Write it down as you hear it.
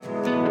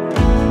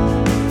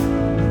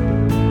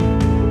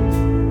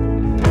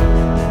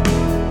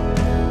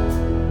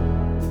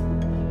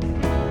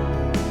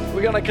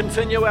going to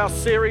continue our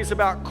series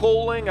about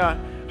calling. I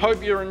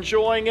hope you're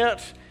enjoying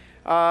it.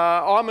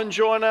 I'm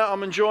enjoying it.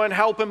 I'm enjoying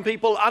helping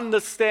people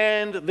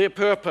understand their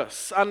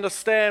purpose,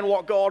 understand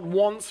what God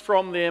wants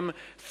from them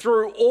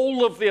through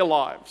all of their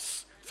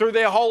lives, through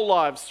their whole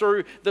lives,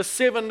 through the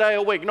 7 day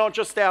a week, not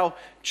just our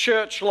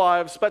church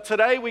lives. But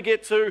today we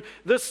get to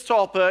this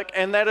topic,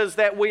 and that is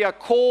that we are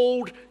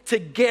called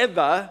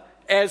together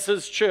as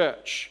His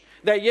church.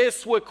 That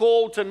yes, we're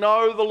called to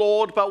know the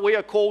Lord, but we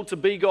are called to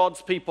be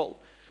God's people.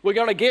 We're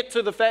going to get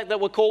to the fact that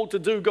we're called to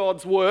do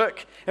God's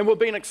work, and we've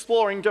been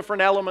exploring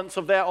different elements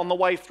of that on the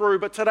way through.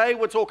 But today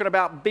we're talking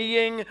about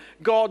being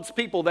God's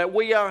people, that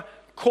we are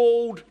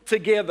called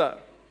together.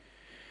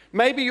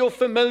 Maybe you're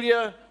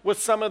familiar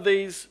with some of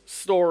these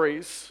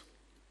stories.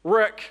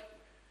 Rick,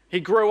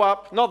 he grew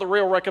up, not the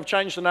real Rick, I've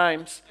changed the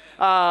names.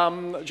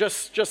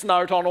 Just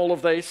note on all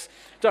of these.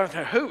 Don't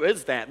know, who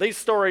is that? These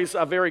stories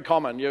are very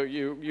common.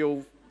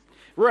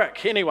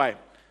 Rick, anyway,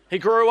 he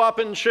grew up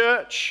in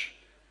church.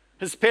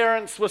 His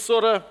parents were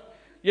sort of,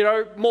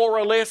 more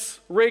or less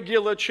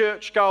regular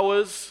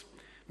churchgoers.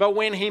 But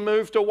when he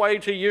moved away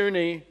to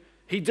uni,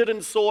 he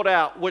didn't sort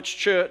out which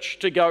church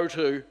to go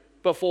to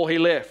before he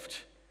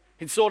left.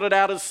 He'd sorted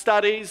out his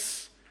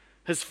studies,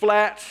 his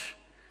flat.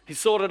 He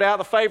sorted out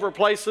the favorite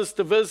places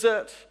to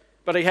visit,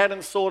 but he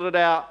hadn't sorted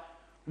out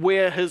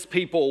where his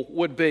people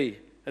would be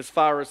as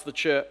far as the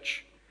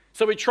church.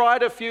 So he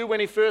tried a few when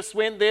he first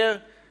went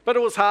there, but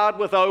it was hard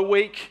with O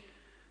Week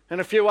and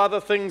a few other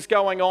things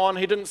going on.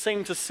 He didn't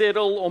seem to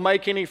settle or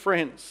make any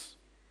friends.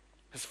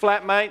 His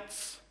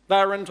flatmates, they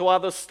were into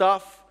other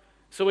stuff,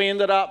 so he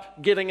ended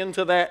up getting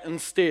into that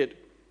instead.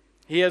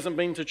 He hasn't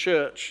been to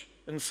church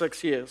in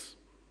 6 years.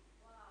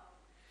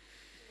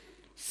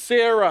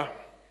 Sarah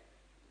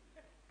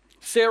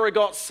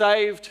got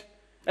saved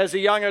as a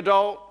young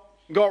adult,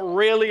 got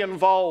really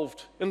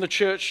involved in the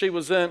church she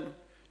was in.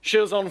 She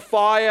was on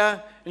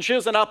fire, and she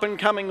was an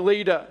up-and-coming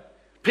leader.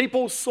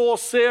 People saw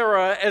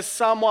Sarah as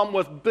someone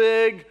with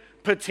big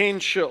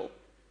potential.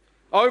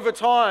 Over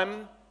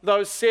time,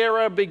 though,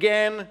 Sarah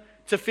began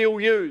to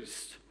feel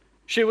used.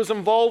 She was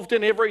involved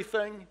in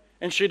everything,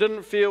 and she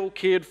didn't feel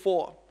cared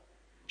for.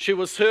 She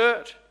was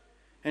hurt,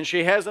 and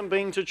she hasn't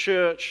been to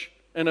church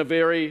in a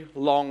very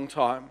long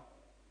time.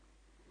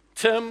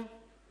 Tim,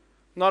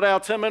 not our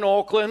Tim in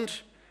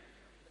Auckland.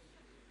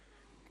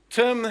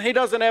 Tim, he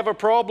doesn't have a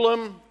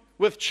problem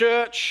with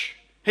church.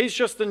 He's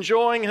just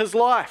enjoying his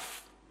life.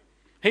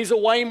 He's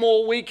away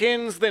more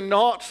weekends than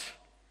not.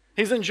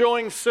 He's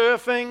enjoying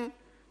surfing,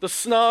 the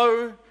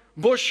snow,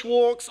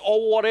 bushwalks,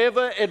 or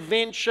whatever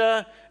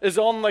adventure is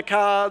on the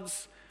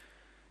cards.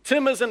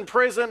 Tim isn't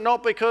present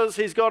not because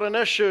he's got an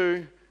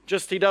issue,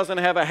 just he doesn't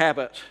have a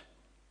habit.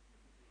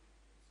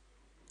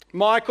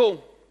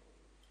 Michael,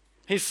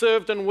 he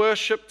served in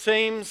worship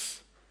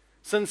teams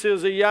since he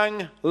was a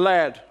young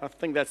lad. I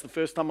think that's the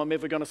first time I'm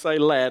ever going to say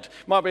lad.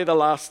 Might be the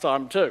last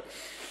time too.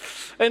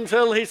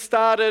 Until he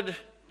started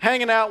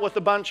hanging out with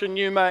a bunch of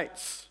new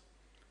mates.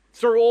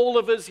 Through all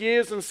of his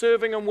years in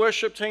serving in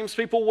worship teams,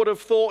 people would have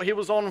thought he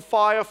was on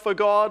fire for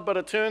God, but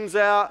it turns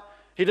out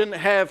he didn't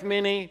have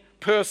many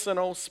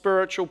personal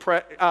spiritual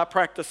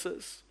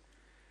practices.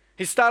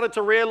 He started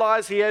to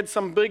realize he had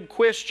some big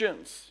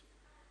questions,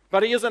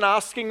 but he isn't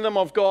asking them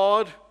of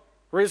God,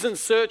 or isn't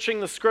searching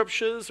the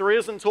scriptures, or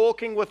isn't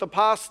talking with a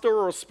pastor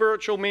or a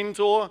spiritual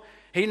mentor.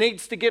 He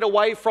needs to get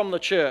away from the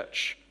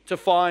church to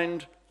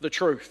find the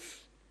truth.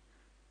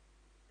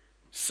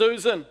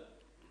 Susan,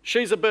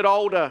 she's a bit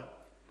older,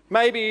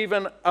 maybe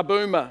even a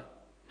boomer.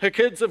 Her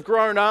kids have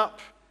grown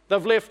up,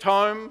 they've left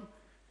home.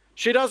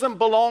 She doesn't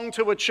belong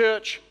to a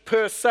church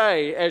per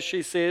se, as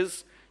she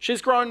says.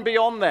 She's grown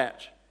beyond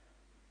that.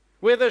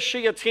 Whether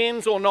she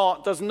attends or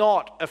not does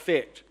not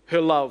affect her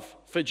love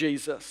for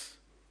Jesus.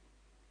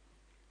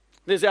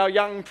 There's our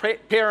young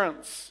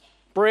parents,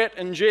 Brett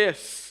and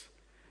Jess.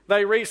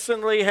 They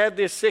recently had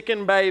their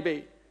second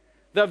baby.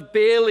 They've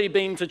barely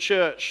been to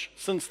church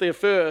since their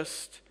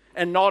first,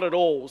 and not at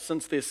all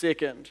since their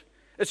second.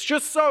 It's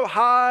just so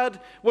hard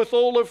with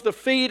all of the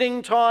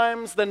feeding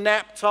times, the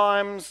nap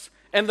times,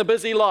 and the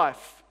busy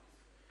life.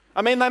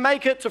 I mean, they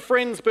make it to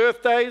friends'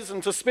 birthdays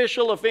and to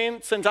special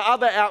events and to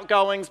other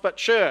outgoings, but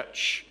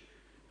church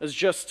is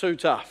just too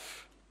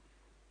tough.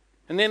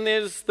 And then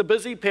there's the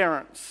busy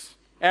parents,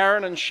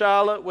 Aaron and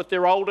Charlotte with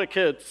their older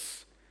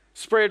kids,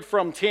 spread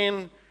from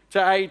 10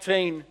 to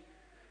 18.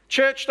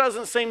 Church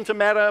doesn't seem to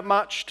matter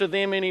much to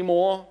them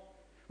anymore.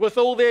 With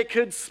all their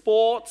kids'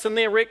 sports and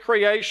their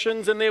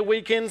recreations and their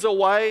weekends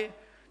away,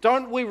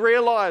 don't we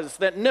realize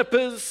that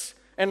nippers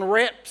and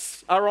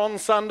reps are on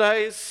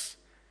Sundays?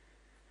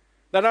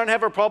 They don't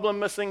have a problem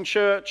missing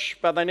church,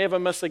 but they never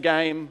miss a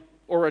game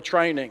or a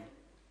training.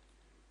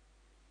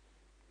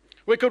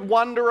 We could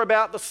wonder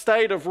about the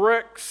state of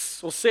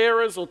Rick's or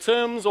Sarah's or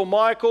Tim's or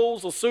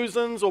Michael's or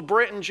Susan's or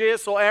Brett and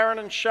Jess or Aaron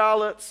and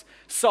Charlotte's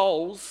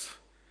souls.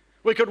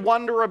 We could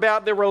wonder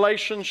about their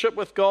relationship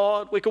with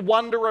God. We could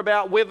wonder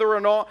about whether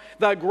or not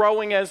they're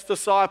growing as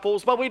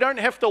disciples. But we don't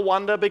have to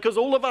wonder because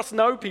all of us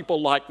know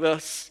people like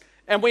this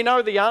and we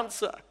know the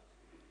answer.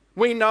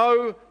 We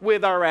know where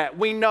they're at.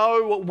 We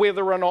know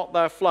whether or not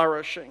they're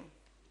flourishing.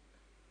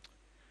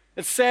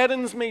 It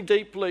saddens me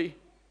deeply.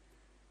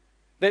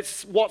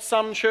 That's what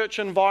some church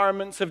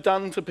environments have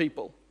done to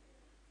people.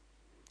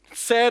 It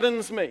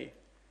saddens me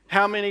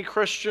how many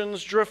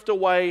Christians drift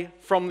away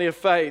from their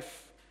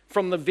faith,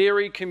 from the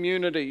very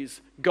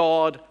communities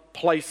God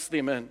placed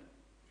them in.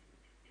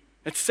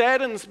 It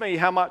saddens me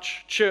how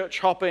much church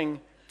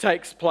hopping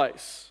takes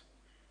place.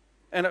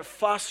 And it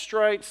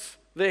frustrates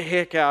the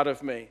heck out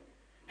of me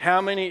how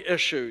many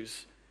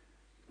issues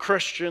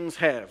Christians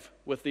have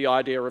with the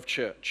idea of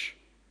church.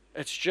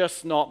 It's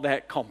just not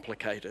that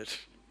complicated.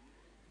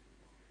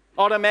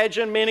 I'd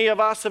imagine many of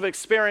us have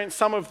experienced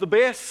some of the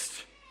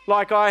best,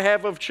 like I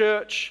have, of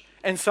church,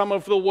 and some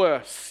of the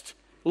worst,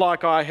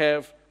 like I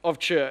have, of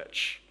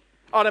church.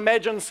 I'd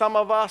imagine some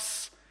of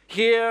us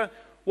here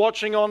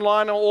watching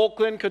online in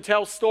Auckland could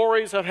tell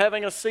stories of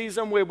having a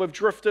season where we've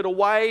drifted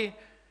away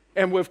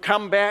and we've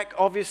come back.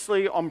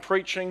 Obviously, I'm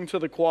preaching to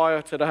the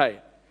choir today.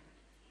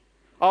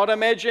 I'd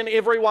imagine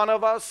every one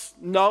of us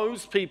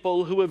knows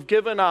people who have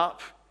given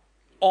up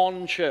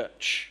on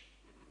church.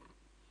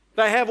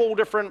 They have all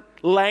different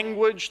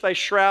language they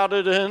shroud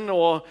it in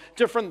or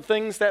different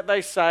things that they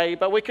say,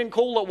 but we can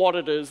call it what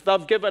it is.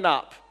 They've given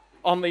up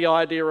on the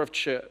idea of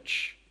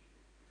church.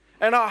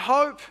 And I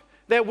hope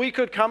that we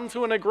could come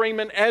to an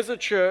agreement as a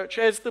church,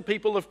 as the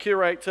people of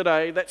Curate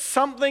today, that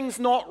something's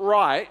not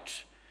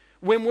right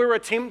when we're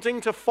attempting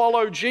to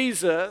follow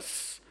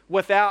Jesus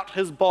without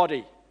his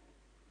body.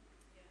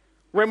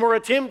 When we're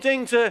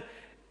attempting to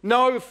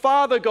know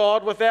Father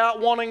God without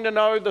wanting to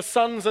know the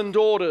sons and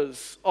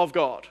daughters of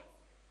God.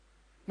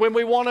 When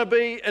we want to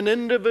be an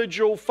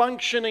individual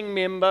functioning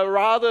member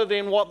rather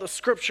than what the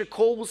Scripture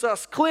calls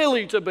us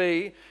clearly to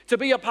be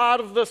a part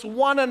of this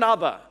one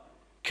another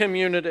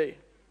community.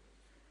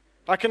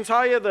 I can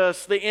tell you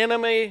this, the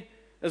enemy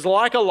is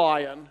like a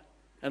lion,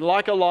 and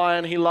like a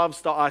lion he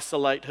loves to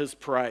isolate his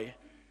prey.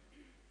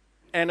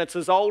 And it's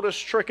his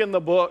oldest trick in the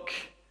book,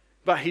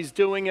 but he's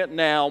doing it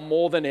now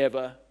more than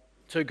ever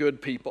to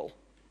good people.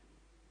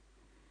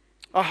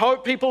 I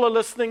hope people are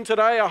listening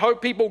today. I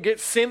hope people get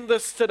sent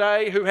this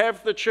today who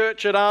have the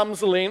church at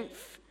arm's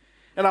length.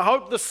 And I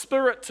hope the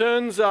Spirit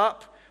turns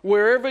up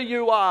wherever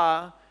you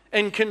are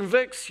and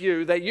convicts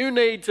you that you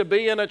need to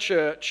be in a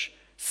church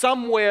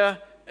somewhere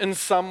in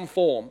some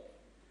form.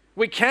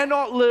 We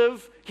cannot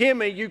live, hear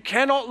me, you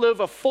cannot live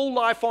a full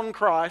life on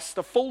Christ,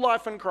 a full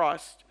life in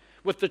Christ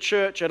with the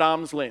church at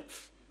arm's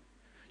length.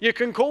 You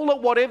can call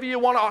it whatever you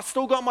want. I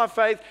still got my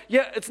faith.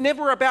 Yeah, it's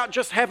never about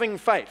just having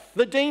faith.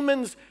 The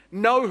demons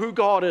know who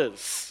God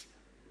is.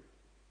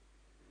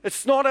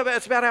 It's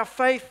about our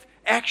faith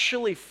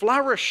actually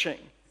flourishing.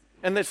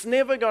 And that's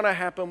never going to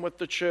happen with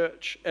the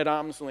church at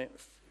arm's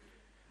length.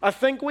 I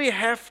think we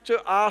have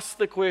to ask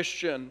the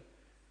question,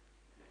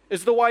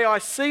 is the way I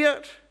see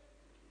it,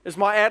 is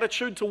my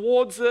attitude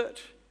towards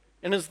it,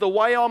 and is the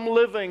way I'm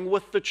living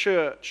with the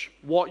church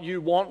what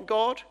you want,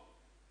 God?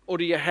 Or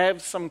do you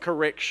have some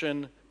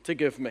correction to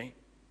give me?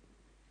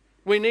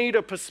 We need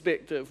a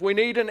perspective. We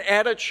need an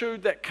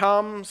attitude that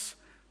comes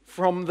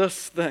from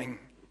this thing,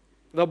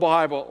 the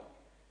Bible.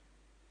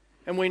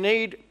 And we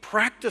need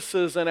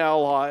practices in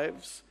our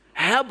lives,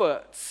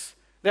 habits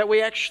that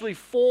we actually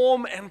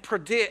form and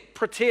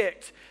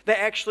protect that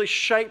actually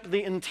shape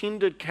the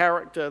intended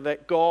character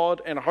that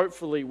God and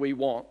hopefully we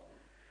want.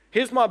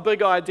 Here's my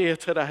big idea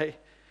today,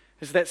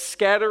 is that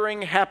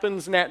scattering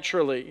happens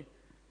naturally,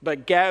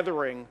 but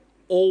gathering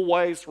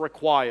always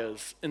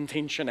requires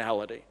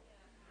intentionality.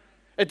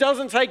 It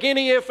doesn't take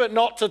any effort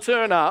not to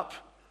turn up,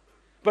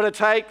 but it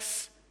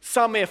takes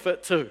some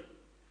effort too.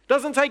 It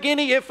doesn't take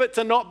any effort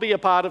to not be a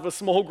part of a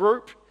small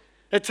group.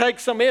 It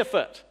takes some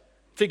effort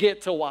to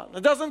get to one.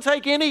 It doesn't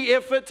take any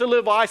effort to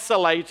live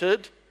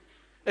isolated.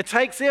 It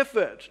takes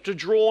effort to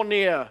draw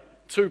near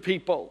to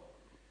people.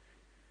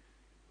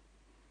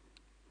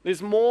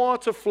 There's more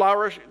to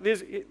flourish.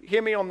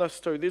 Hear me on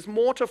this too. There's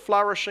more to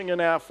flourishing in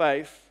our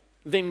faith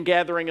than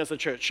gathering as a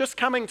church. Just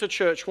coming to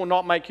church will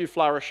not make you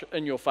flourish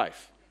in your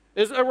faith.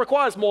 It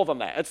requires more than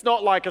that. It's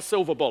not like a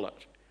silver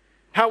bullet.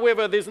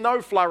 However, there's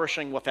no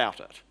flourishing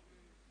without it.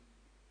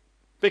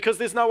 Because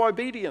there's no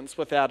obedience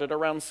without it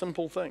around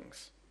simple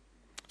things.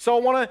 So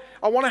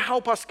I want to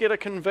help us get a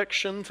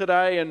conviction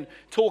today and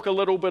talk a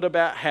little bit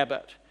about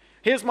habit.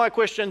 Here's my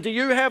question. Do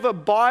you have a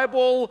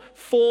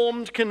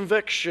Bible-formed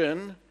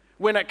conviction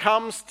when it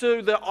comes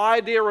to the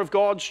idea of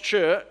God's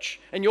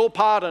church and your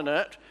part in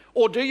it?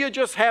 Or do you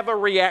just have a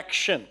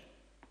reaction?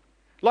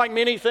 Like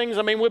many things,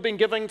 we've been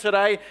giving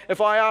today.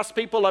 If I ask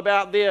people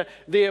about their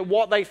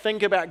what they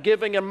think about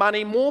giving and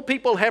money, more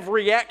people have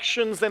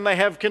reactions than they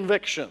have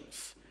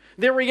convictions.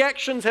 Their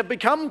reactions have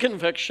become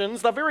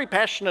convictions. They're very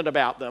passionate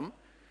about them.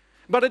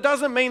 But it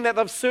doesn't mean that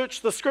they've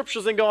searched the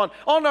scriptures and gone,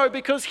 oh no,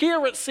 because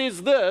here it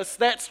says this,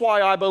 that's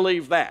why I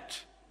believe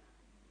that.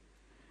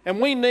 And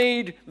we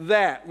need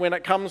that when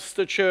it comes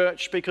to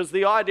church, because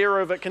the idea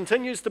of it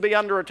continues to be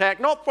under attack,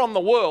 not from the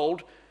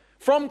world,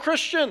 from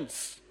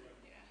Christians.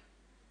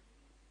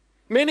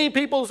 Many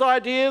people's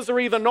ideas are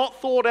either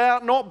not thought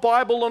out, not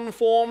Bible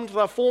informed.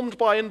 They're formed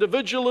by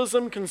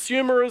individualism,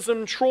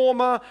 consumerism,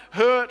 trauma,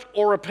 hurt,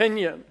 or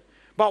opinion.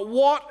 But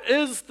what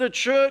is the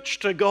church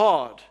to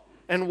God,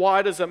 and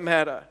why does it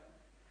matter?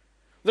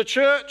 The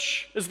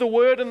church is the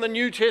word in the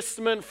New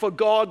Testament for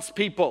God's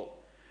people.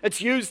 It's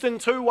used in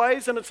two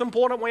ways, and it's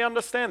important we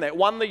understand that.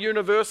 One, the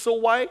universal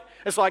way.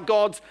 It's like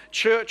God's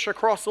church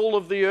across all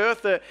of the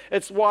earth.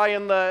 It's why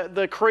in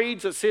the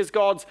creeds it says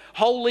God's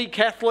holy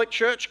Catholic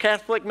church.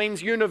 Catholic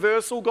means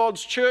universal,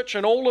 God's church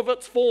in all of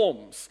its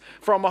forms.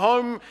 From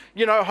home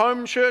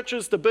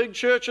churches to big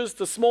churches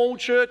to small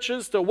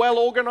churches to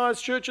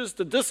well-organized churches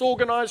to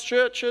disorganized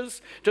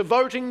churches to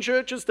voting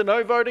churches to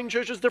no voting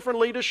churches, different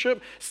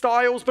leadership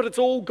styles, but it's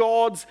all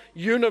God's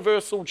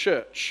universal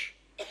church.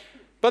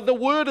 But the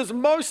word is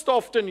most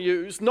often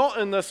used, not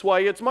in this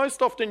way, it's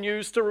most often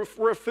used to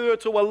refer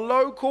to a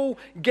local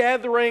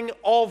gathering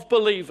of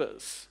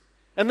believers.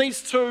 And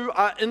these two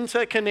are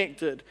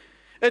interconnected.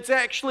 It's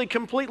actually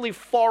completely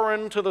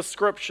foreign to the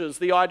scriptures,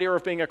 the idea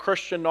of being a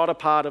Christian, not a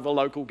part of a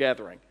local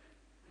gathering.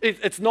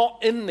 It's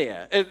not in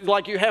there.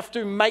 Like you have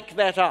to make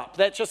that up.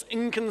 That's just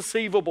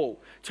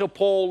inconceivable to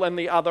Paul and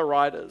the other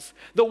writers.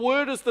 The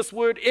word is this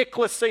word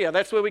ecclesia.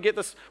 That's where we get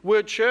this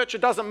word church.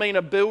 It doesn't mean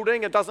a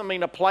building. It doesn't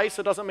mean a place.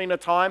 It doesn't mean a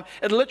time.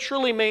 It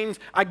literally means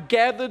a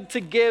gathered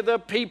together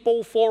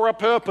people for a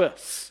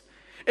purpose.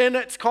 In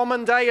its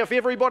common day, if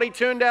everybody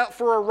turned out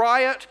for a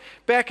riot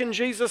back in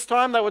Jesus'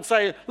 time, they would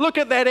say, look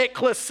at that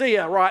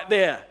ecclesia right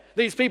there.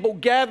 These people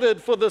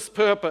gathered for this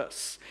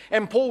purpose.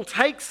 And Paul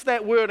takes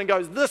that word and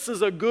goes, this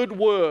is a good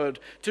word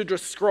to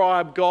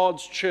describe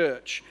God's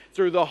church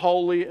through the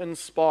holy,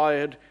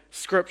 inspired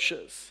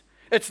scriptures.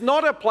 It's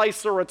not a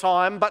place or a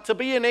time, but to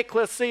be an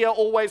ecclesia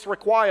always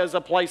requires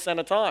a place and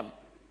a time.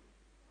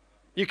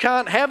 You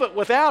can't have it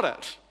without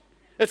it.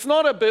 It's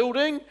not a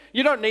building.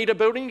 You don't need a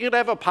building. You could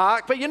have a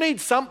park, but you need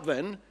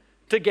something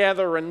to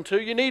gather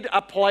into. You need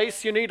a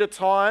place, you need a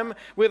time,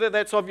 whether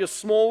that's of your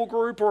small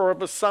group or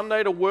of a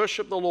Sunday to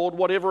worship the Lord,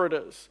 whatever it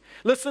is.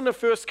 Listen to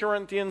 1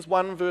 Corinthians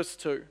 1 verse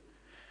 2.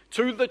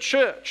 To the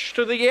church,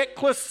 to the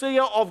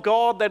ecclesia of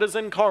God that is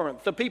in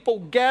Corinth, the people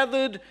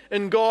gathered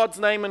in God's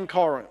name in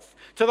Corinth,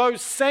 to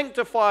those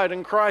sanctified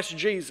in Christ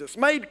Jesus,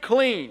 made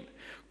clean,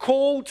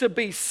 called to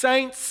be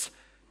saints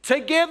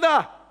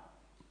together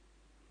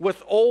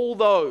with all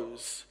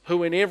those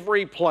who in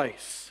every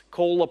place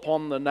call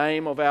upon the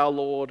name of our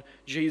Lord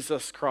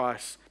Jesus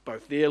Christ,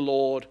 both their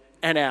Lord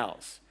and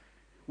ours.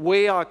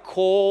 We are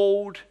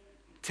called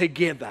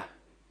together.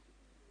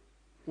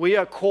 We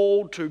are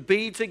called to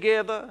be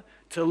together,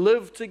 to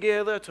live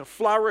together, to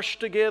flourish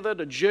together,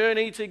 to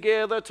journey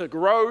together, to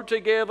grow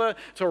together,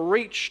 to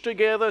reach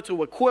together,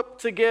 to equip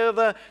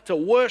together, to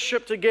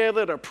worship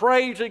together, to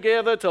pray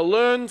together, to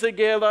learn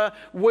together.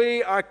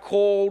 We are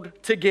called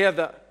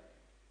together.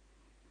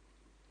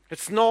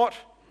 It's not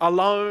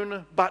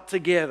alone, but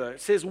together. It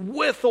says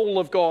with all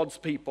of God's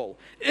people,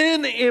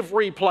 in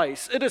every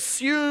place. It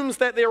assumes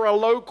that there are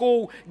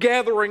local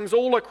gatherings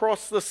all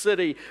across the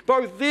city,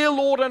 both their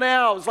Lord and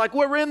ours. Like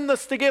we're in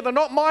this together,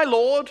 not my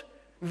Lord,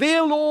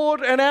 their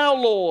Lord and our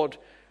Lord,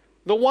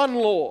 the one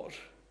Lord.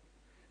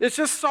 It's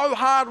just so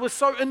hard. We're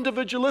so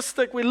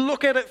individualistic. We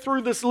look at it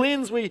through this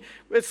lens.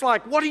 It's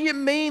like, what do you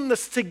mean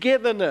this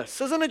togetherness?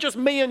 Isn't it just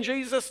me and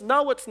Jesus?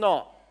 No, it's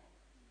not.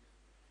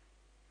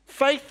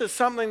 Faith is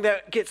something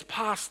that gets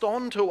passed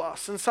on to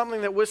us and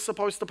something that we're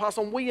supposed to pass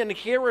on. We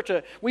inherit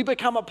it. We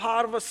become a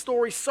part of a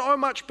story so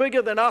much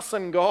bigger than us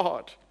and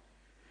God.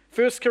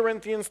 1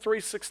 Corinthians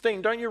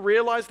 3:16, don't you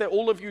realize that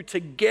all of you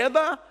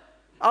together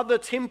are the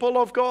temple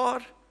of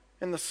God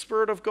and the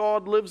Spirit of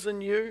God lives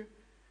in you?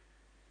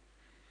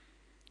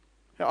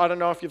 Now, I don't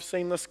know if you've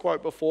seen this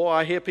quote before.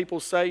 I hear people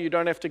say you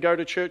don't have to go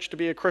to church to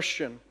be a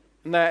Christian.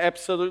 And they're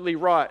absolutely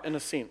right in a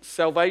sense.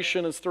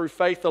 Salvation is through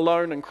faith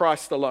alone and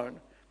Christ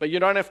alone. But you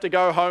don't have to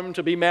go home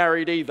to be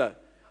married either.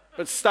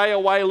 But stay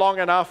away long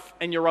enough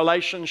and your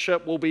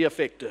relationship will be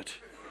affected.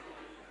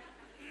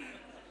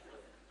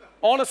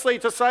 Honestly,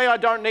 to say I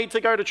don't need to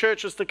go to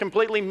church is to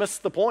completely miss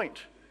the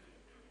point.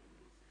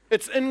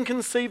 It's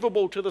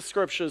inconceivable to the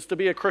scriptures to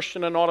be a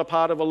Christian and not a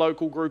part of a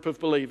local group of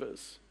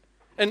believers.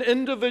 An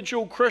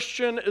individual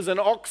Christian is an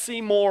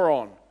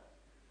oxymoron.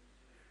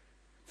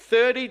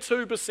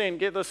 32%,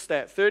 get this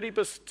stat,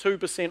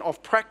 32%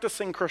 of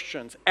practicing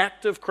Christians,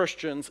 active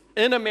Christians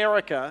in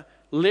America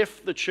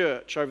left the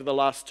church over the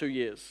last 2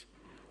 years.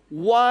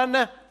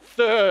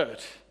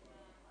 1/3.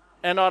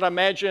 And I'd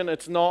imagine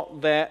it's not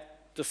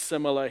that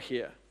dissimilar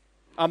here.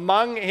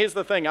 Here's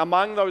the thing,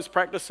 among those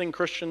practicing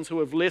Christians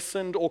who have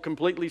lessened or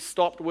completely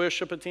stopped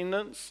worship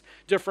attendance,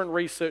 different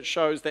research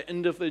shows that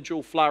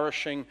individual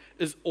flourishing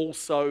is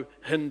also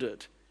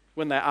hindered.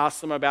 When they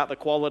ask them about the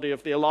quality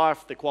of their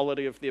life, the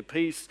quality of their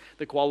peace,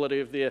 the quality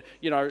of their,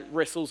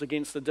 wrestles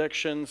against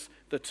addictions,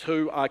 the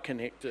two are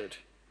connected.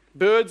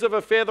 Birds of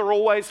a feather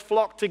always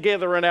flock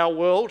together in our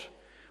world.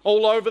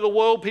 All over the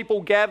world,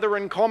 people gather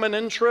in common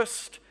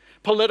interest,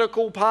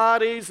 political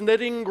parties,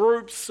 knitting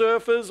groups,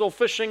 surfers, or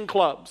fishing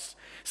clubs.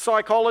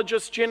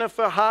 Psychologist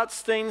Jennifer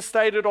Hartstein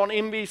stated on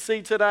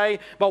NBC Today,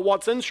 but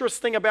what's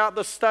interesting about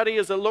this study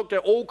is it looked at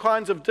all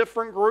kinds of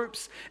different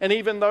groups, and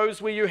even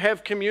those where you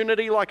have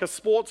community like a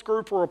sports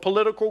group or a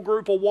political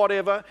group or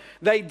whatever,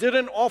 they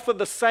didn't offer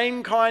the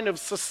same kind of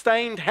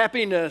sustained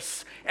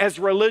happiness as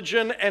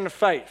religion and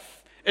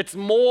faith. It's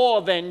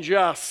more than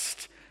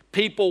just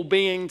people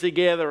being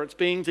together. It's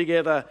being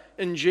together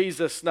in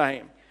Jesus'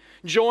 name.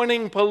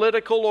 Joining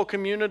political or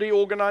community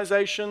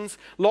organizations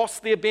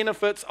lost their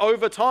benefits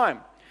over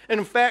time.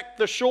 In fact,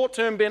 the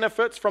short-term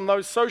benefits from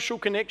those social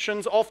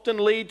connections often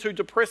lead to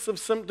depressive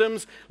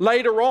symptoms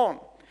later on.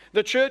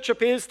 The church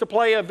appears to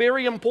play a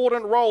very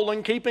important role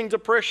in keeping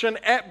depression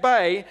at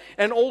bay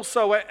and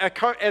also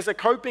as a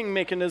coping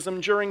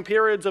mechanism during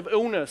periods of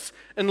illness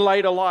in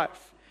later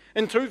life.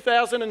 In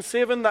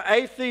 2007, the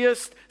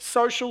atheist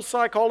social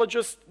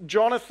psychologist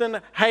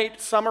Jonathan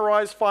Haidt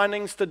summarized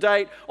findings to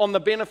date on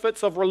the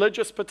benefits of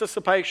religious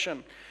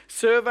participation.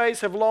 Surveys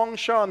have long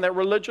shown that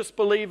religious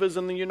believers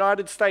in the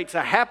United States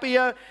are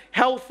happier,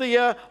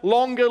 healthier,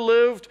 longer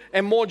lived,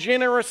 and more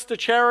generous to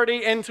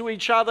charity and to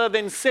each other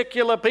than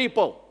secular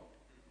people.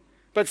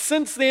 But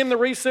since then, the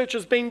research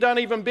has been done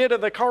even better.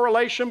 The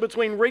correlation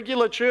between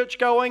regular church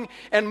going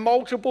and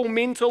multiple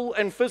mental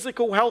and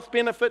physical health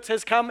benefits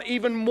has come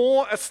even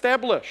more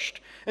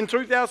established. In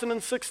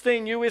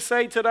 2016,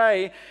 USA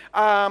Today,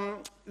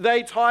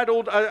 they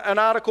titled an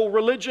article,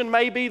 "Religion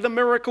May Be the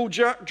Miracle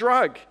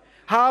Drug."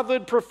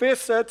 Harvard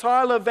professor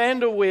Tyler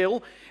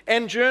Vanderweel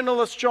and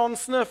journalist John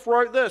Smith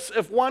wrote this: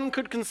 "If one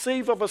could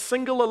conceive of a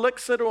single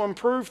elixir to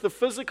improve the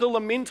physical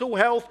and mental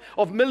health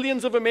of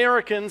millions of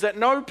Americans at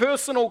no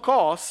personal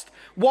cost,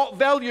 what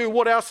value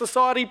would our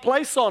society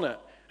place on it?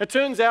 It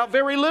turns out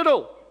very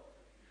little."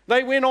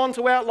 They went on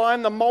to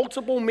outline the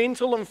multiple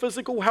mental and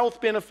physical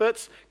health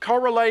benefits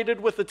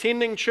correlated with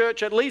attending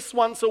church at least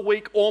once a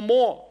week or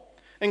more,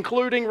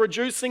 including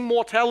reducing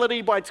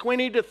mortality by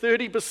 20 to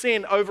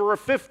 30% over a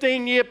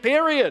 15-year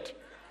period.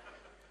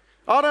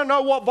 I don't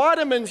know what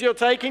vitamins you're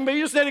taking, but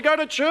you just need to go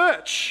to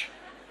church.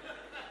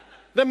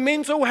 The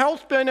mental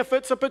health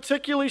benefits are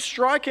particularly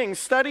striking.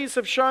 Studies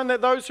have shown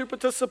that those who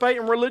participate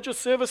in religious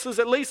services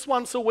at least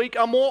once a week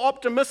are more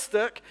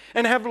optimistic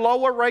and have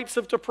lower rates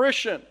of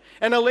depression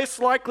and are less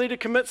likely to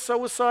commit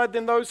suicide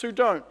than those who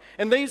don't.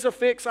 And these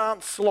effects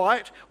aren't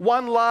slight.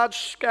 One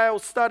large-scale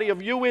study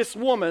of US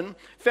women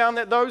found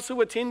that those who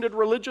attended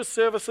religious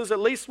services at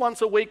least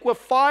once a week were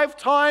 5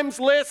 times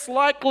less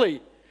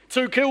likely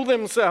to kill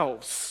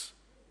themselves.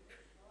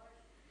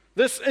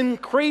 This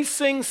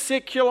increasing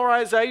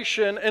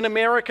secularization in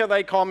America,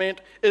 they comment,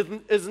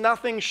 is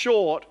nothing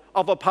short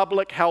of a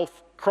public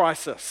health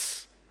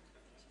crisis.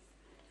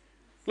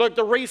 Look,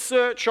 the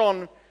research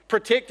on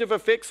protective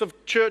effects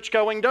of church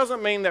going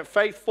doesn't mean that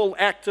faithful,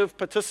 active,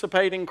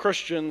 participating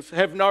Christians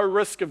have no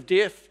risk of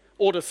death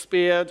or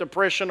despair,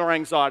 depression or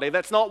anxiety.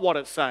 That's not what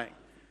it's saying.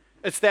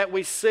 It's that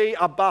we see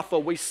a buffer,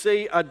 we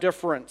see a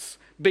difference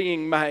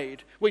being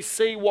made. We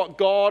see what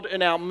God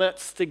in our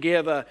midst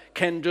together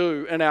can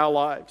do in our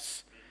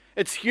lives.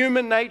 It's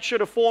human nature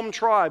to form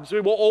tribes.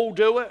 We will all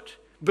do it.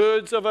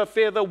 Birds of a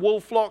feather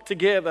will flock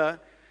together.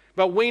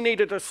 But we need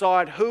to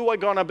decide who are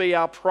going to be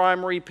our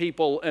primary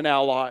people in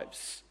our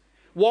lives.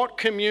 What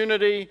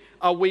community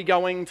are we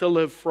going to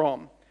live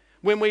from?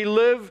 When we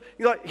live,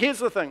 here's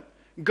the thing.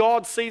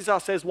 God sees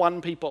us as one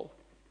people.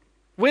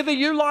 Whether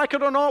you like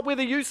it or not,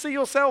 whether you see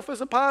yourself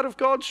as a part of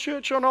God's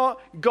church or not,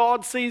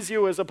 God sees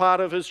you as a part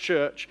of His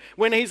church.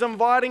 When He's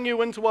inviting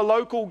you into a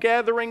local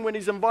gathering, when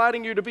He's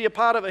inviting you to be a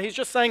part of it, He's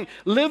just saying,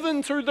 live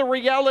into the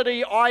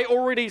reality I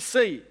already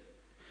see.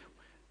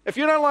 If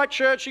you don't like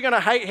church, you're going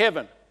to hate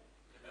heaven.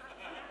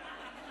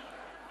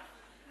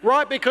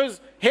 Right?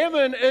 Because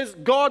heaven is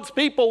God's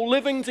people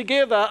living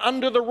together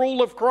under the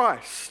rule of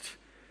Christ.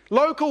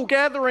 Local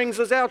gatherings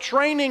is our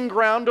training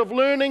ground of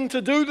learning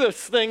to do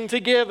this thing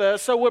together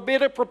so we're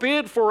better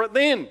prepared for it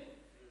then.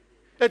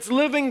 It's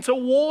living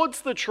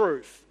towards the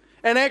truth.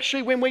 And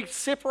actually when we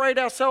separate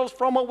ourselves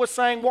from it, we're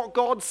saying what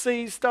God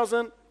sees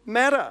doesn't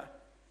matter.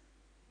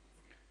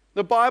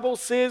 The Bible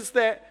says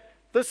that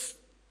this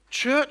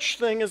church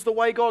thing is the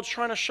way God's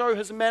trying to show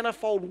His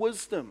manifold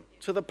wisdom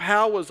to the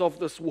powers of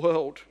this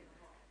world.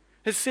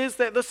 It says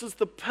that this is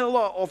the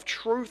pillar of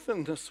truth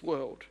in this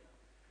world.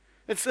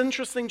 It's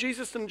interesting,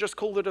 Jesus didn't just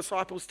call the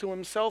disciples to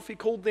Himself, He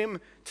called them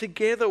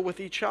together with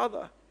each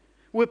other.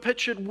 We're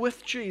pictured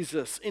with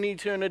Jesus in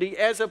eternity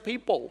as a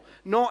people,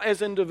 not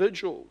as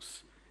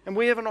individuals. And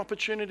we have an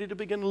opportunity to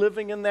begin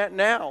living in that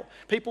now.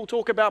 People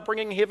talk about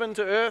bringing heaven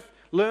to earth.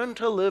 Learn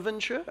to live in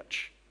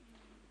church.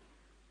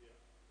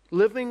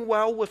 Living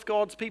well with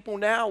God's people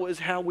now is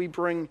how we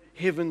bring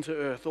heaven to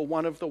earth, or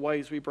one of the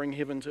ways we bring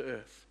heaven to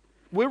earth.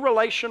 We're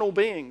relational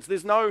beings.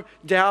 There's no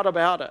doubt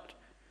about it.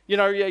 You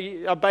know,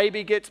 a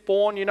baby gets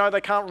born,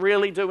 they can't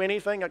really do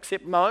anything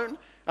except moan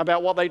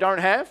about what they don't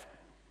have.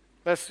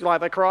 That's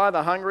like they cry,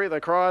 they're hungry, they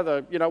cry,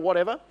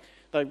 whatever.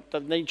 They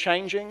need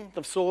changing,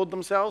 they've soiled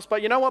themselves.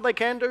 But you know what they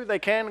can do? They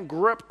can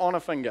grip on a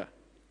finger.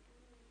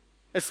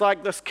 It's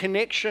like this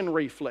connection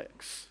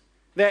reflex.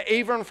 that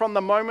even from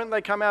the moment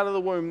they come out of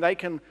the womb, they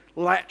can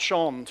latch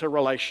on to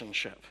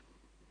relationship.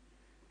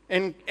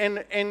 And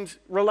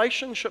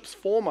relationships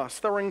form us.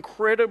 They're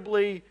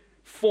incredibly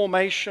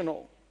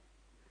formational.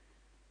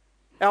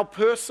 Our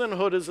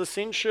personhood is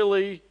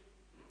essentially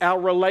our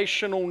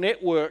relational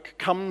network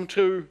come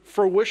to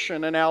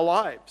fruition in our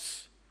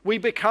lives. We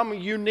become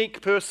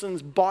unique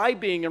persons by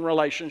being in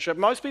relationship.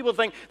 Most people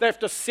think they have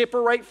to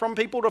separate from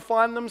people to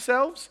find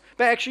themselves,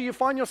 but actually you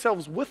find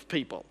yourselves with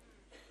people.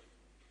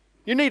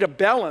 You need a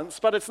balance,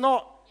 but it's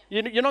not.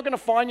 You're not going to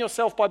find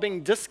yourself by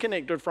being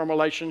disconnected from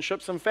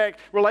relationships. In fact,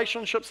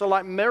 relationships are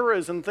like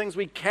mirrors and things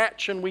we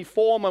catch and we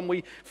form and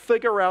we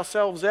figure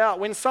ourselves out.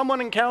 When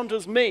someone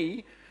encounters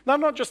me, they're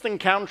not just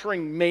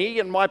encountering me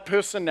and my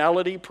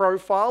personality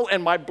profile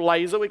and my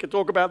blazer. We could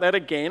talk about that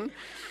again.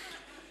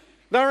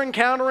 They're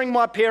encountering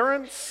my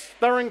parents.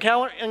 They're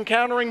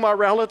encountering my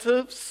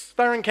relatives.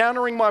 They're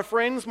encountering my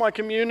friends, my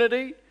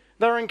community.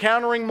 They're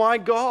encountering my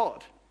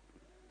God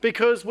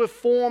because we're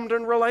formed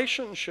in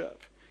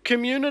relationship.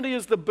 Community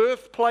is the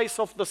birthplace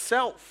of the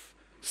self,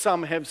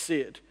 some have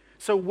said.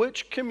 So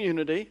which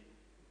community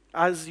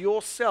is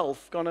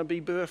yourself going to be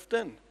birthed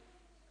in?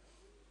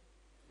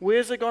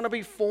 Where's it going to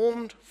be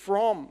formed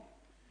from?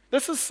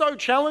 This is so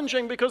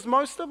challenging because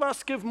most of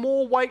us give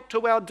more weight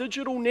to our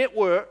digital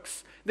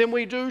networks than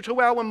we do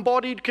to our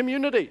embodied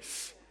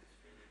communities.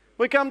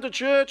 We come to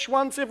church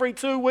once every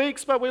 2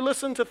 weeks, but we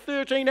listen to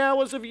 13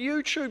 hours of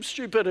YouTube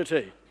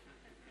stupidity.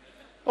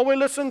 Or we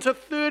listen to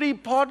 30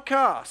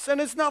 podcasts.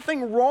 And there's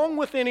nothing wrong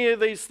with any of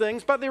these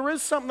things, but there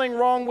is something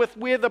wrong with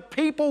where the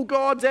people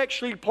God's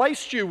actually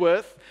placed you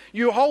with,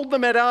 you hold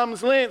them at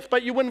arm's length,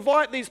 but you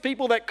invite these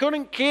people that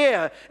couldn't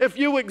care if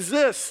you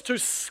exist to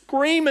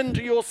scream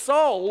into your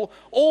soul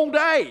all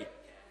day.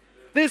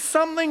 There's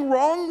something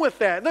wrong with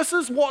that. This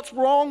is what's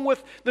wrong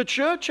with the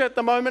church at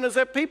the moment, is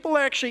that people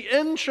are actually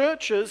in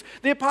churches,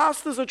 their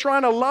pastors are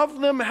trying to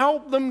love them,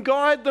 help them,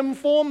 guide them,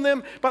 form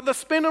them, but they're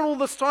spending all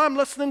this time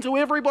listening to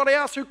everybody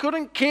else who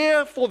couldn't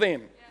care for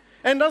them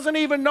and doesn't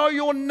even know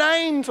your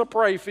name to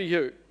pray for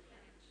you.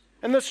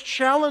 And this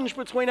challenge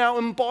between our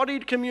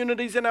embodied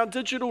communities and our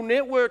digital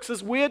networks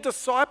is where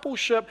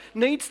discipleship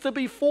needs to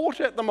be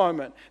fought at the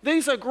moment.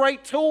 These are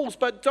great tools,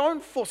 but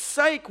don't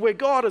forsake where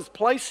God has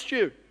placed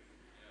you.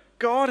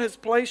 God has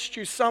placed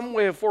you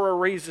somewhere for a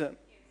reason.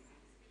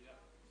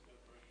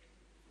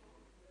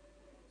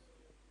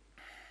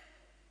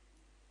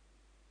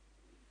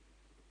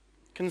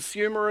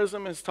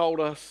 Consumerism has told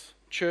us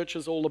church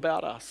is all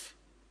about us.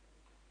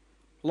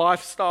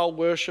 Lifestyle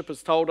worship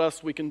has told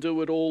us we can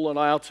do it all on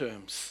our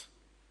terms.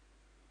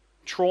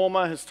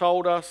 Trauma has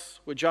told us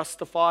we're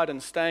justified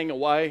in staying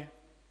away.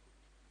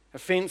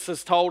 Offense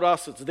has told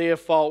us it's their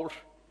fault.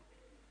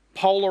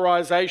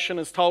 Polarization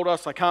has told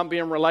us I can't be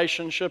in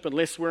relationship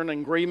unless we're in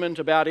agreement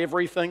about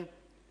everything.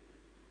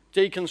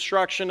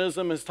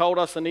 Deconstructionism has told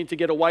us I need to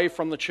get away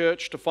from the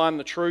church to find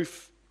the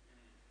truth.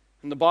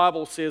 And the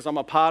Bible says I'm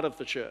a part of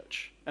the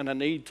church and I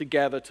need to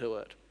gather to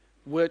it.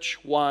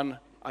 Which one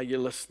are you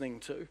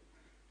listening to?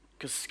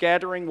 Because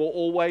scattering will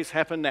always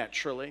happen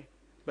naturally,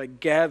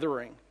 but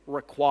gathering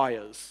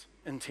requires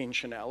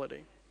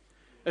intentionality.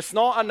 It's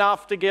not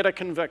enough to get a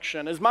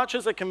conviction. As much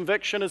as a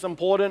conviction is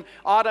important,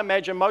 I'd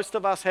imagine most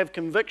of us have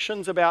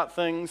convictions about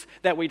things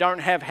that we don't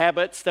have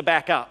habits to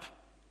back up.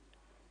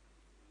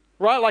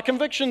 Right? Like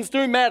convictions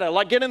do matter.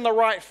 Like getting the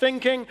right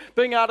thinking,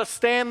 being able to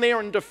stand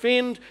there and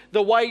defend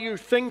the way you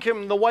think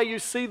and the way you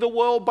see the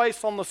world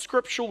based on the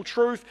scriptural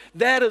truth.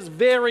 That is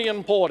very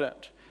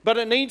important. But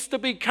it needs to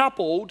be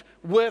coupled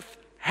with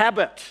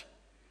habit.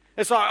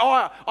 It's like,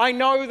 oh, I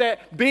know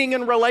that being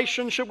in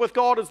relationship with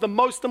God is the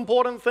most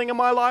important thing in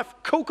my life.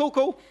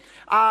 Cool.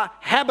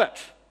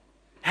 Habit.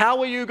 How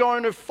are you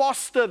going to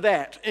foster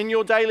that in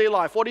your daily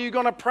life? What are you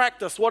going to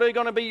practice? What are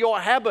going to be your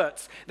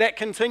habits that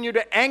continue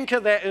to anchor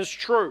that as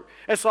true?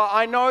 It's like,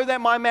 I know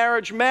that my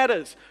marriage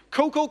matters.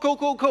 Cool.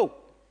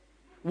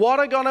 What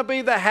are going to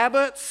be the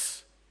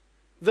habits,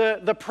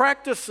 the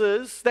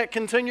practices that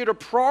continue to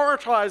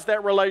prioritize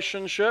that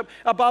relationship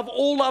above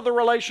all other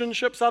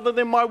relationships other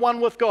than my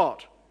one with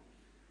God?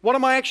 What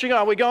am I actually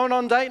going? Are we going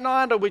on date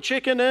night? Are we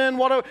checking in?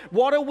 What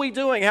are we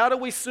doing? How do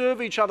we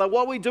serve each other?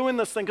 What are we doing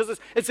this thing? Because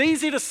it's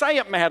easy to say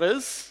it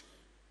matters.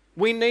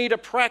 We need a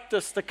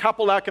practice to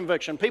couple our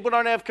conviction. People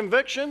don't have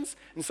convictions,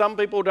 and some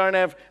people don't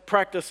have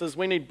practices.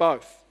 We need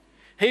both.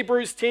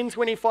 Hebrews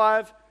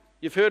 10:25,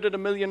 you've heard it a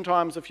million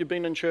times if you've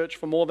been in church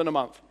for more than a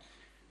month.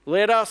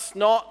 Let us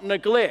not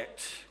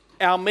neglect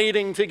our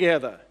meeting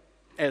together,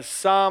 as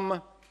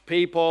some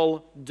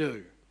people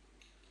do,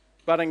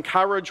 but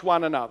encourage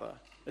one another,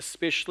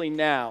 especially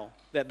now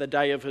that the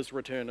day of his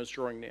return is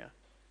drawing near.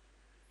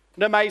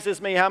 It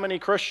amazes me how many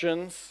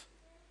Christians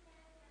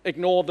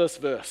ignore this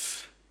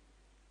verse.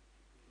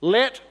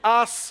 Let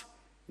us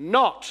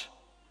not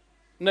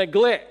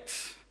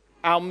neglect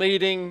our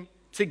meeting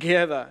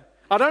together.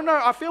 I don't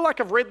know, I feel like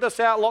I've read this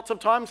out lots of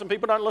times and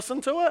people don't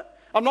listen to it.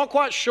 I'm not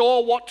quite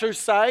sure what to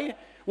say,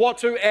 what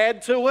to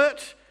add to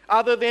it,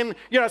 other than,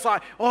 it's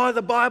like, oh,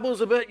 the Bible's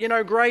a bit,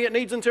 gray, it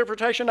needs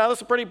interpretation. Now,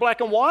 this is pretty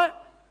black and white.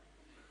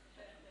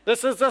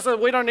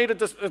 We don't need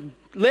to.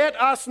 Let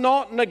us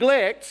not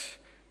neglect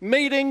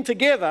meeting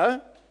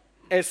together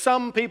as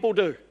some people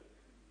do.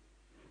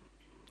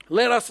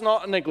 Let us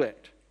not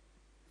neglect.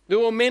 There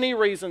were many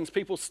reasons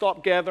people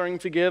stopped gathering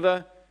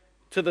together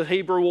to the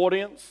Hebrew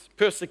audience: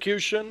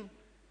 persecution,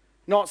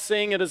 not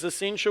seeing it as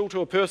essential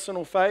to a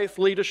personal faith,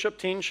 leadership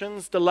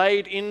tensions,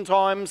 delayed end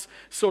times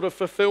sort of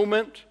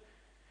fulfillment.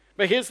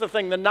 But here's the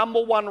thing, the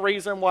number one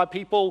reason why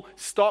people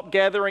stop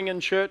gathering in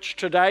church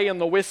today in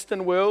the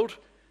Western world,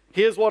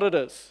 here's what it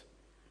is.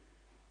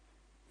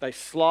 They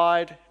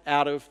slide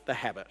out of the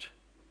habit.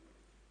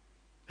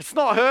 It's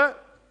not hurt.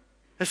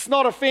 It's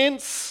not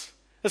offense.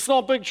 It's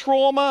not big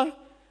trauma.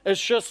 It's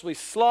just we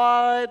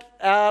slide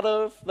out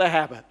of the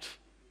habit.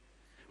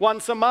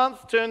 Once a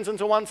month turns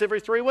into once every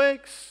 3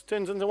 weeks,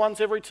 turns into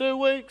once every 2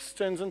 weeks,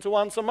 turns into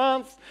once a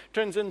month,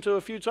 turns into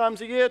a few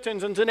times a year,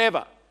 turns into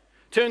never,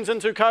 turns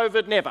into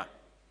COVID never.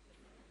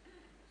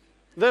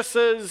 This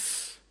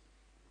is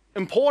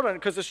important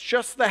because it's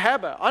just the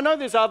habit. I know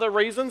there's other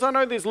reasons. I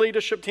know there's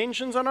leadership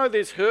tensions. I know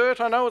there's hurt.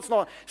 I know it's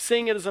not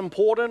seeing it as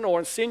important or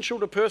essential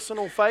to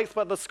personal faith,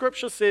 but the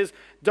scripture says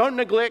don't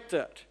neglect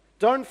it.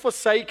 Don't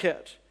forsake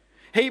it.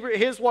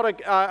 Here's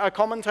what a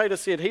commentator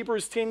said.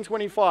 Hebrews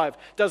 10:25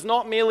 does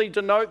not merely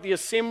denote the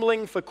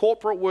assembling for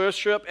corporate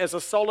worship as a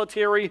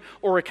solitary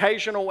or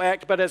occasional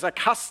act, but as a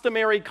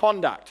customary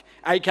conduct,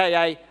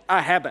 aka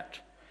a habit.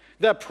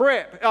 The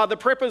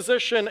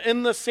preposition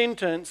in the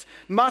sentence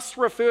must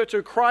refer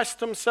to Christ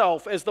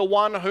himself as the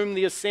one whom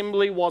the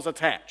assembly was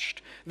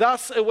attached.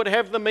 Thus, it would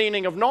have the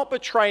meaning of not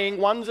betraying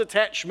one's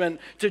attachment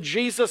to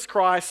Jesus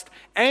Christ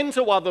and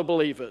to other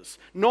believers,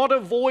 not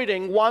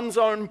avoiding one's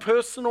own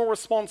personal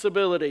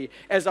responsibility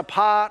as a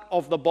part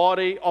of the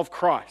body of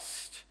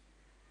Christ.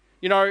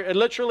 You know, it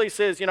literally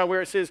says,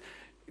 where it says,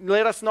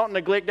 let us not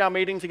neglect our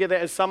meeting together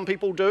as some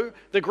people do.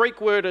 The Greek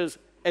word is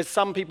as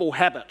some people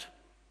habit.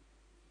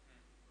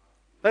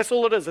 That's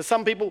all it is.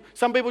 Some people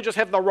just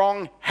have the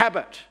wrong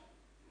habit.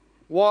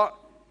 What?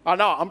 I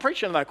know, I'm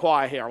preaching to the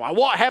choir here.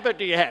 What habit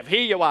do you have?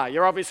 Here you are.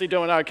 You're obviously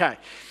doing okay.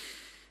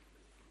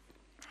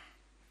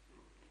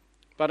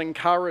 But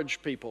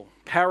encourage people.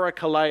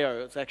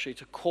 Parakaleo is actually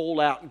to call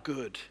out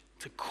good,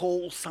 to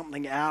call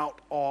something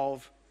out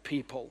of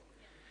people.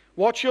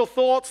 Watch your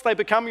thoughts, they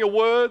become your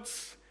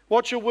words.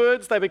 Watch your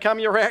words, they become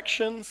your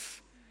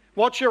actions.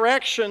 Watch your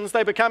actions,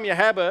 they become your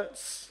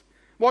habits.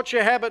 Watch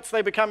your habits,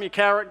 they become your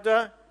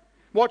character.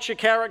 Watch your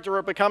character,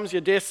 it becomes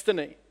your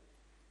destiny.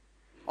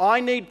 I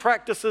need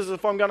practices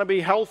if I'm going to be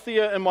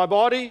healthier in my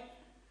body,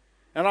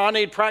 and I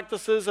need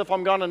practices if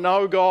I'm going to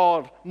know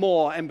God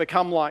more and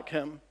become like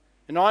him.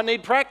 And I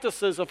need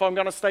practices if I'm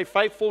going to stay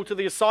faithful to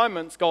the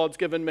assignments God's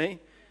given me.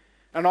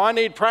 And I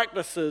need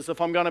practices if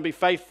I'm going to be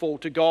faithful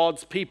to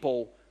God's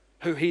people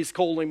who he's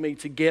calling me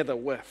together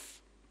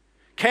with.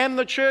 Can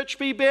the church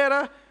be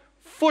better?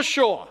 For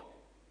sure.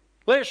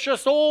 Let's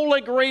just all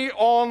agree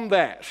on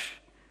that.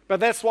 But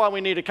that's why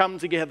we need to come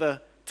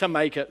together to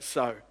make it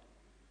so.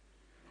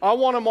 I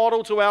want to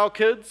model to our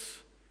kids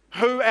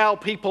who our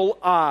people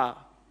are,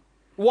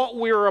 what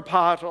we're a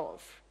part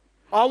of.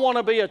 I want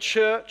to be a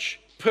church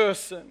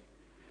person.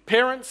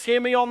 Parents, hear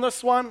me on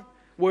this one.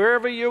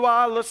 Wherever you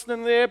are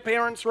listening there,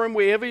 parents' room,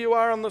 wherever you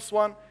are on this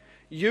one,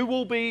 you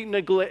will be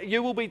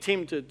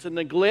tempted to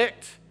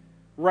neglect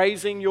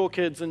raising your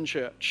kids in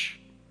church.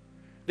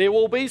 There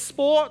will be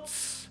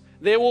sports.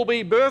 There will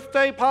be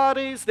birthday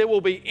parties. There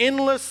will be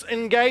endless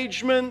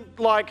engagement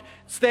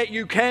that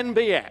you can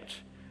be at.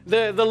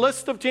 The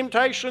list of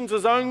temptations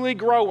is only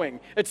growing.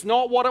 It's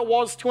not what it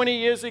was 20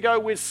 years ago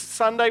where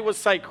Sunday was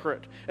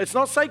sacred. It's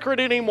not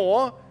sacred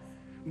anymore,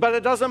 but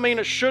it doesn't mean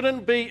it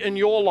shouldn't be in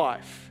your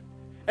life.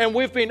 And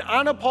we've been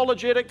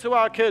unapologetic to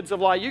our kids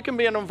of you can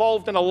be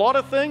involved in a lot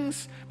of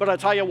things, but I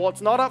tell you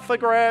what's not up for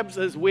grabs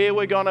is where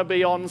we're going to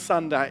be on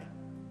Sunday.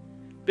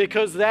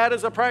 Because that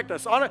is a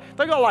practice.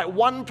 They got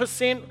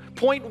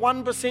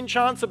 0.1%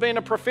 chance of being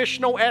a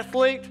professional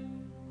athlete,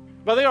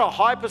 but they got a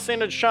high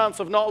percentage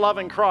chance of not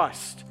loving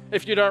Christ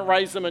if you don't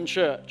raise them in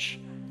church.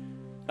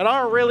 And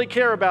I don't really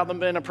care about them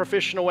being a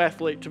professional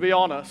athlete, to be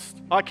honest.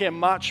 I care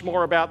much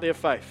more about their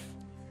faith.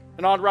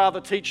 And I'd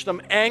rather teach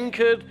them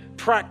anchored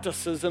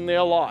practices in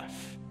their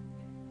life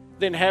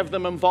than have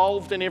them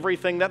involved in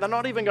everything that they're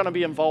not even going to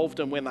be involved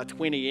in when they're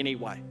 20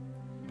 anyway.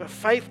 But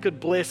faith could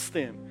bless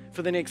them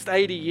for the next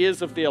 80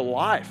 years of their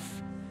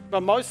life.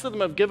 But most of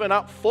them have given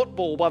up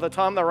football by the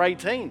time they're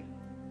 18.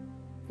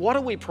 What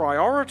are we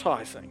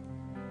prioritizing?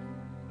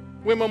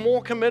 When we're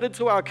more committed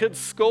to our kids'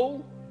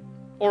 school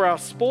or our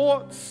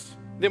sports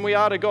than we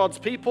are to God's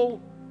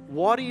people,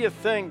 what do you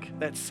think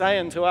that's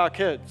saying to our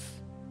kids?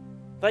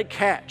 They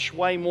catch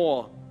way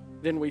more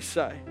than we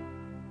say.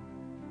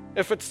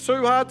 If it's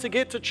too hard to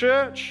get to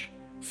church,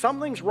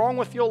 something's wrong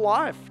with your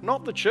life,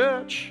 not the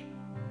church.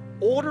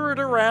 Order it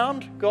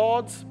around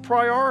God's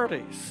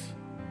priorities.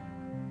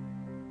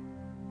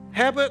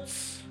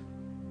 Habits,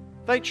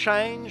 they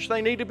change.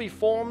 They need to be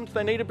formed.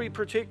 They need to be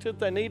protected.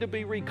 They need to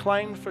be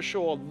reclaimed for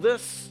sure.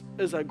 This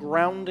is a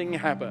grounding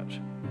habit,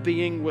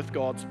 being with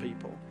God's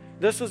people.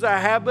 This is a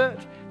habit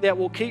that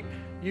will keep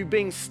you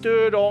being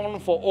stirred on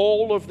for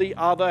all of the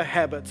other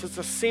habits. It's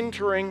a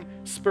centering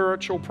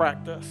spiritual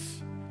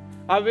practice.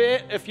 I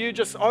bet if you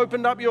just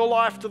opened up your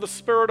life to the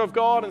Spirit of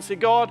God and said,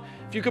 God,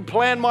 if you could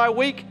plan my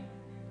week,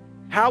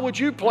 how would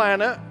you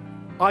plan it?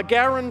 I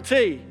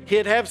guarantee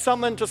He'd have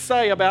something to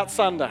say about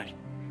Sunday.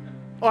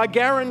 I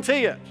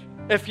guarantee it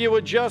if you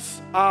would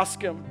just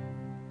ask Him.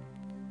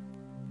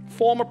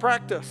 Form a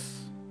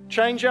practice.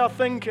 Change our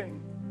thinking.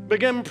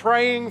 Begin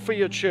praying for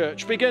your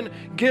church. Begin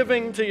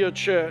giving to your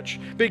church.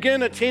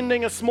 Begin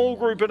attending a small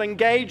group and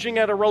engaging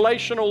at a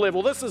relational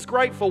level. This is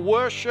great for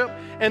worship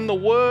and the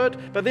Word,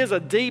 but there's a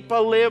deeper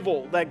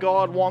level that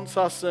God wants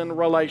us in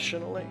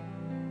relationally.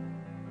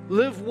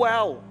 Live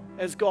well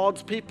as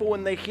God's people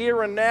in the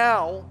here and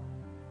now,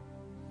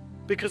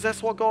 because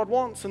that's what God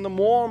wants. And the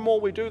more and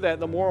more we do that,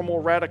 the more and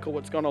more radical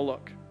it's going to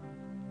look.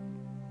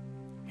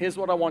 Here's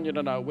what I want you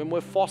to know. When we're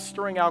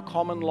fostering our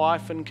common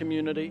life and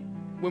community,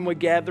 when we're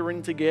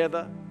gathering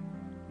together,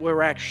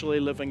 we're actually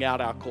living out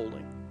our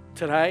calling.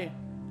 Today,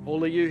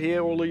 all of you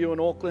here, all of you in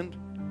Auckland,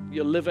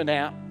 you're living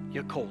out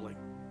your calling.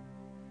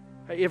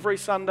 Every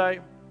Sunday,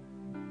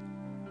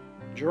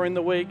 during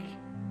the week,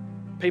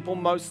 people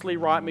mostly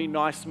write me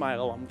nice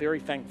mail. I'm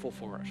very thankful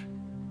for it.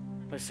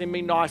 They send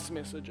me nice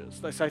messages.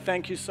 They say,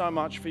 thank you so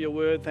much for your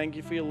word. Thank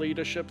you for your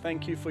leadership.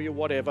 Thank you for your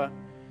whatever.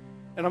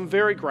 And I'm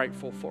very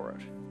grateful for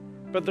it.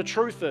 But the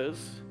truth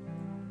is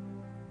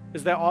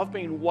that I've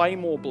been way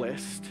more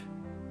blessed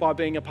by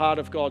being a part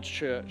of God's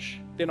church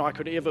than I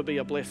could ever be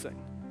a blessing.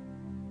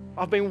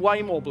 I've been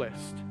way more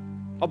blessed.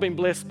 I've been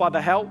blessed by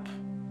the help,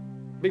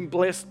 been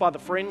blessed by the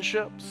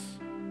friendships,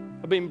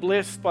 I've been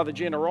blessed by the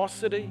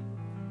generosity,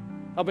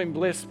 I've been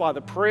blessed by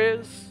the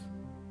prayers,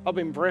 I've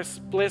been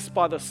blessed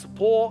by the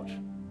support,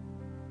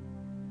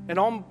 and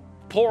I'm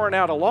pouring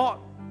out a lot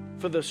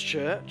for this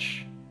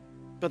church,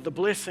 but the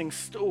blessing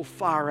still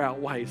far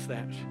outweighs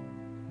that.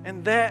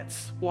 And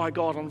that's why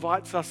God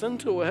invites us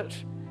into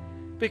it,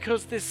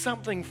 because there's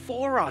something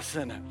for us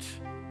in it.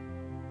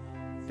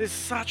 There's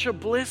such a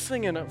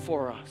blessing in it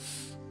for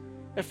us.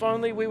 If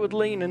only we would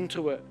lean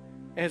into it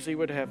as He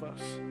would have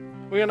us.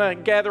 We're going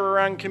to gather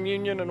around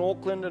communion in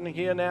Auckland and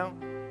here now.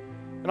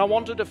 And I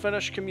wanted to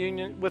finish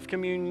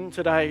communion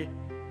today,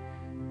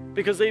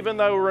 because even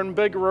though we're in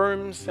big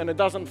rooms and it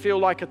doesn't feel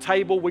like a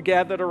table we're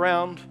gathered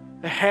around,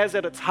 it has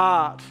at its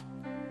heart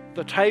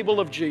the table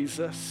of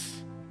Jesus,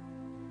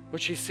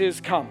 which He says,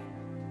 come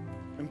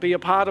and be a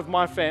part of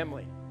my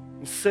family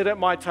and sit at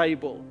my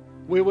table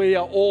where we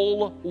are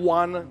all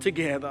one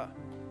together.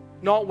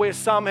 Not where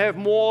some have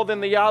more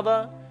than the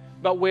other,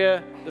 but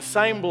where the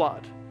same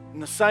blood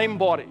and the same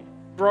body,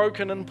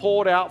 broken and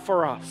poured out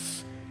for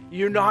us,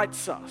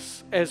 unites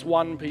us as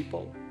one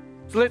people.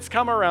 So let's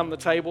come around the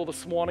table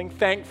this morning,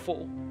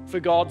 thankful for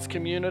God's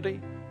community,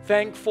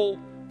 thankful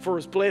for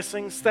His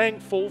blessings,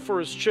 thankful for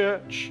His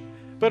church,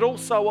 but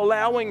also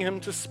allowing Him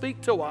to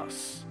speak to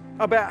us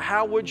about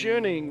how we're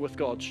journeying with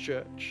God's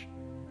church.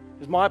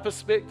 Does my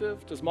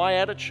perspective, does my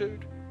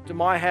attitude, do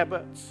my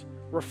habits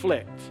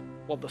reflect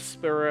what the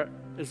Spirit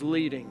is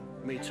leading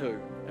me to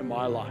in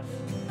my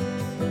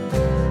life?